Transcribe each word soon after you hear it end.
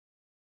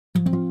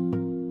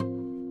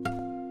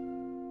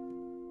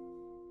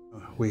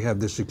We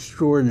have this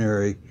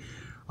extraordinary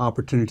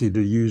opportunity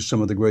to use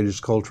some of the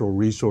greatest cultural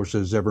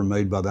resources ever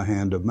made by the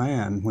hand of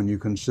man when you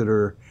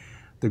consider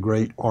the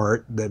great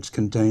art that's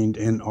contained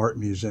in art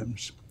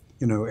museums.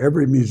 You know,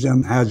 every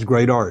museum has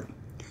great art.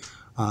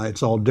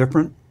 It's all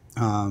different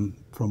from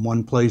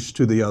one place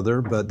to the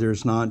other, but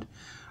there's not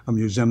a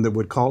museum that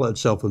would call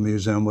itself a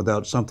museum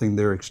without something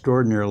they're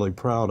extraordinarily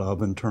proud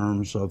of in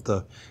terms of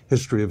the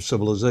history of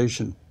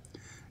civilization.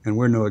 And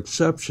we're no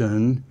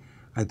exception.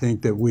 I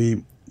think that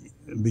we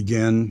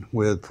begin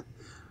with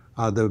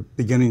the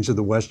beginnings of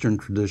the Western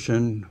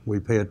tradition. We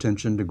pay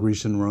attention to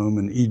Greece and Rome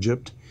and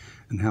Egypt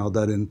and how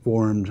that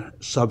informed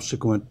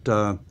subsequent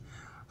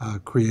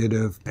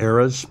creative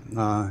eras.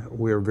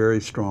 We are very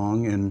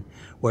strong in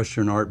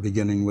Western art,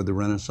 beginning with the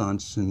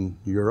Renaissance in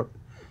Europe,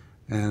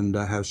 and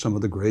have some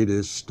of the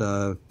greatest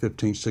 15th,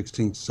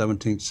 16th,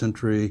 17th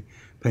century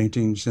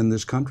paintings in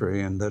this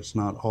country, and that's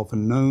not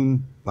often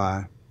known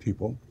by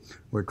people.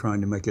 We're trying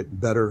to make it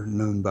better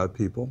known by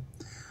people.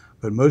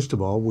 But most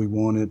of all, we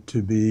want it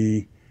to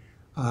be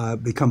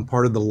become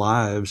part of the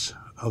lives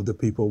of the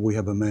people we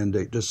have a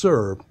mandate to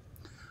serve,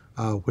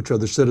 which are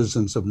the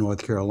citizens of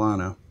North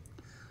Carolina.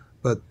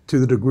 But to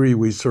the degree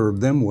we serve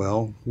them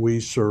well, we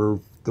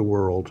serve the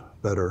world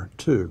better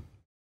too.